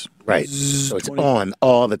stops. Right. So it's on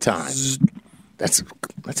all the time. That's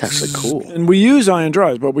actually cool. And we use ion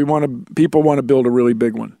drives, but people want to build a really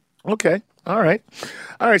big one. Okay. All right.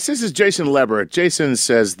 So this is Jason Leber. Jason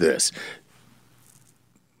says this.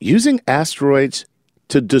 Using asteroids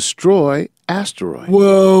to destroy asteroids.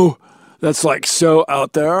 Whoa. That's like so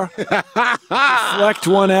out there. Deflect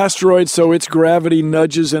one asteroid so its gravity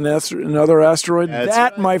nudges another asteroid.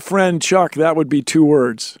 That's my friend Chuck, that would be 2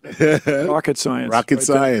 words. Rocket science. Rocket right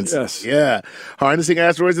science. there. Yes. Yeah. Harnessing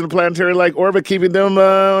asteroids in a planetary-like orbit, keeping them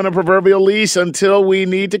on a proverbial leash until we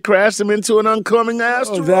need to crash them into an oncoming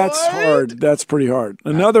asteroid. Oh, that's hard. That's pretty hard.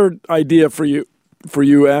 Another idea for you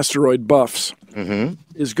asteroid buffs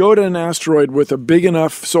is go to an asteroid with a big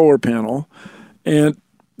enough solar panel and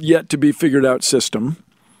yet to be figured out system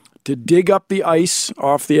to dig up the ice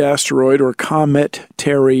off the asteroid or comet-like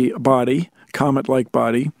body,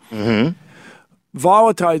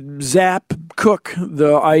 cook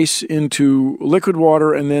the ice into liquid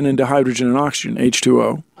water and then into hydrogen and oxygen,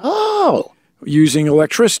 H2O. Oh. Using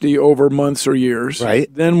electricity over months or years.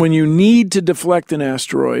 Right. Then when you need to deflect an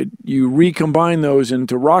asteroid, you recombine those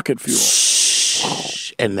into rocket fuel.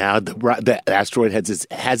 And now the asteroid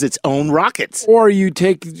has its own rockets. Or you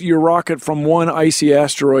take your rocket from one icy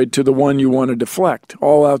asteroid to the one you want to deflect,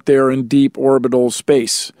 all out there in deep orbital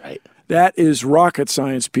space. Right. That is rocket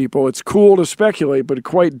science, people. It's cool to speculate, but a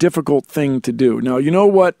quite difficult thing to do. Now, you know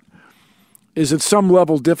what is at some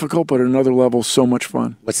level difficult, but at another level so much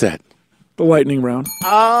fun? What's that? The lightning round.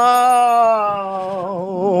 Oh.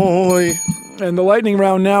 And the lightning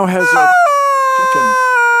round now has a chicken.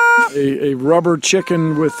 A rubber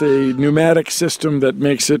chicken with a pneumatic system that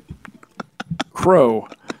makes it crow.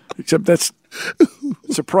 Except that's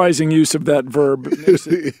surprising use of that verb.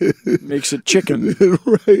 It makes it chicken.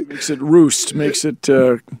 Right. Makes it roost. Makes it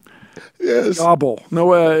gobble.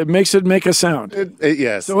 No, it makes it make a sound.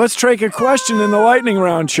 Yes. So let's take a question in the lightning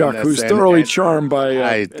round, Chuck, who's thoroughly charmed by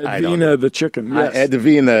Edwina the chicken. Yes.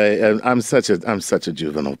 Edwina, I'm such a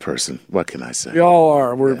juvenile person. What can I say? We all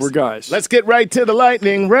are. We're guys. Let's get right to the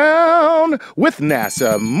lightning round with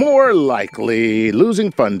NASA more likely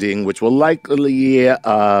losing funding, which will likely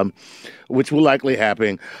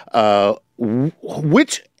happen.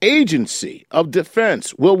 Which agency of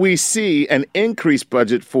defense will we see an increased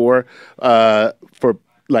budget for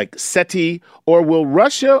like SETI, or will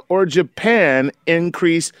Russia or Japan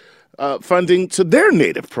increase funding to their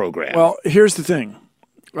native program? Well, here's the thing.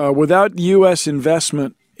 Without U.S.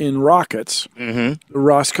 investment in rockets, the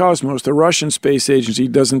Roscosmos, the Russian space agency,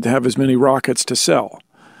 doesn't have as many rockets to sell.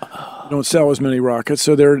 Don't sell as many rockets,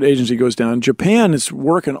 so their agency goes down. Japan is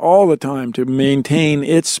working all the time to maintain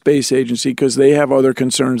its space agency because they have other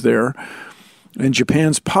concerns there. And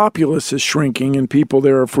Japan's populace is shrinking, and people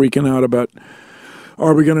there are freaking out about,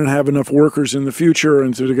 are we going to have enough workers in the future,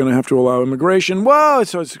 and so they're going to have to allow immigration? Whoa,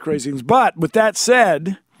 so it's crazy things. But with that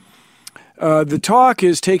said, the talk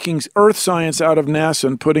is taking Earth science out of NASA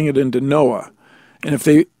and putting it into NOAA. And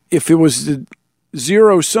if it was the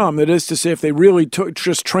zero sum, that is to say, if they really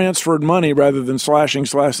just transferred money rather than slashing,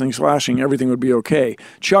 everything would be okay.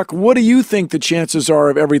 Chuck, what do you think the chances are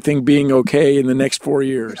of everything being okay in the next 4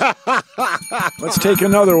 years? Let's take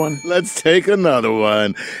another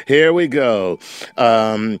one. Here we go.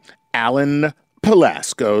 Alan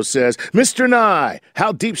Pelasco says, Mr. Nye,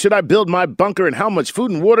 how deep should I build my bunker and how much food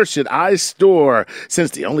and water should I store? Since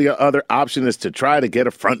the only other option is to try to get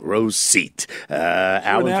a front row seat.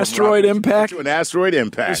 An asteroid impact? To an asteroid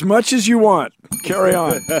impact. As much as you want. Carry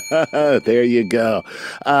on. There you go.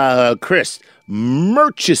 Chris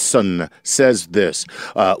Murchison says this,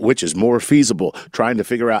 which is more feasible, trying to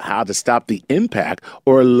figure out how to stop the impact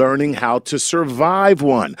or learning how to survive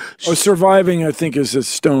one? Surviving, I think, is a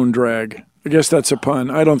stone drag. I guess that's a pun.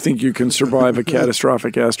 I don't think you can survive a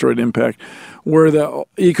catastrophic asteroid impact where the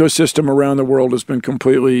ecosystem around the world has been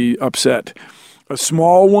completely upset. A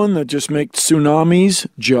small one that just makes tsunamis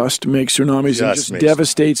and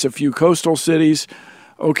devastates a few coastal cities,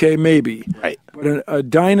 okay, maybe. Right. But a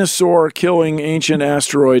dinosaur killing ancient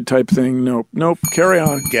asteroid type thing, nope, carry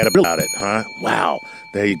on. Get about it, huh? Wow.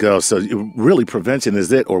 There you go. So really prevention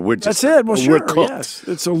is it, or we're just... That's it. Well, sure, we're cooked. Yes.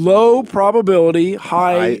 It's a low probability,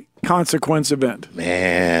 high consequence event.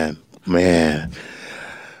 Man.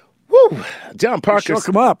 Woo! John Parker.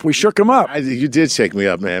 We shook him up. You did shake me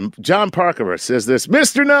up, man. John Parker says this,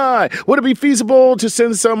 Mr. Nye, would it be feasible to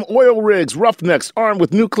send some oil rigs, roughnecks, armed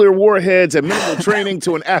with nuclear warheads and minimal training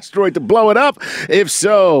to an asteroid to blow it up? If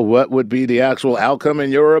so, what would be the actual outcome in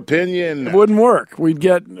your opinion? It wouldn't work. We'd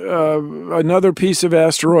get another piece of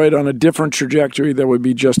asteroid on a different trajectory that would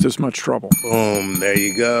be just as much trouble. Boom, there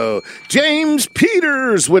you go. James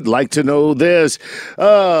Peters would like to know this.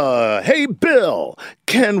 Hey, Bill,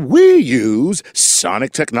 can we use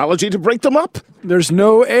sonic technology to break them up? There's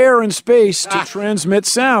no air in space to transmit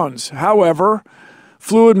sounds. However,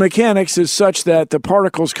 fluid mechanics is such that the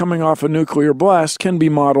particles coming off a nuclear blast can be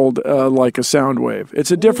modeled like a sound wave.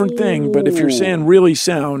 It's a different thing, but if you're saying really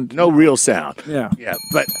sound... No real sound. Yeah. Yeah,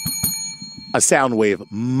 but a sound wave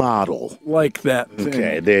model. Like that thing.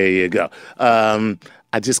 Okay, there you go.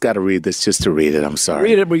 I just got to read this just to read it. I'm sorry.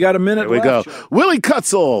 Read it. We got a minute Here we left. go. Willie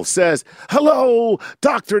Cutzel says, "Hello,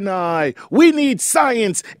 Dr. Nye. We need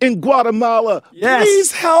science in Guatemala. Yes.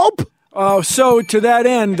 Please help." So to that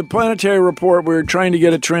end, the Planetary Report, we're trying to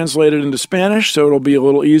get it translated into Spanish, so it'll be a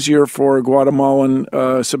little easier for Guatemalan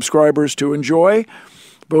subscribers to enjoy,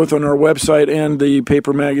 both on our website and the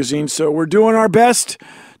paper magazine. So we're doing our best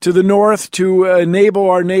to the north to enable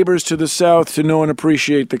our neighbors to the south to know and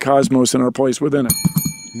appreciate the cosmos and our place within it.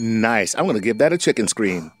 Nice. I'm going to give that a chicken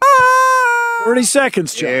scream. 30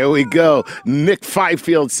 seconds, Chuck. There we go. Nick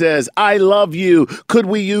Fifield says, "I love you. Could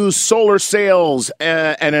we use solar sails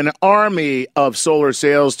and an army of solar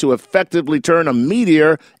sails to effectively turn a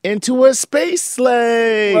meteor into a space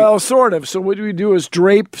sleigh?" Well, sort of. So what we do is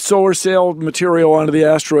drape solar sail material onto the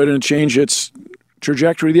asteroid and change its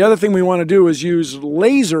trajectory. The other thing we want to do is use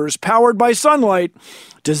lasers powered by sunlight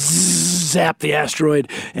to zap the asteroid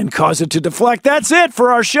and cause it to deflect. That's it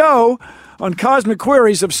for our show on Cosmic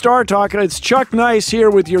Queries of Star Talk. It's Chuck Nice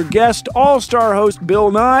here with your guest, all-star host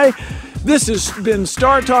Bill Nye. This has been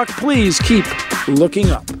Star Talk. Please keep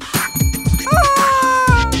looking up.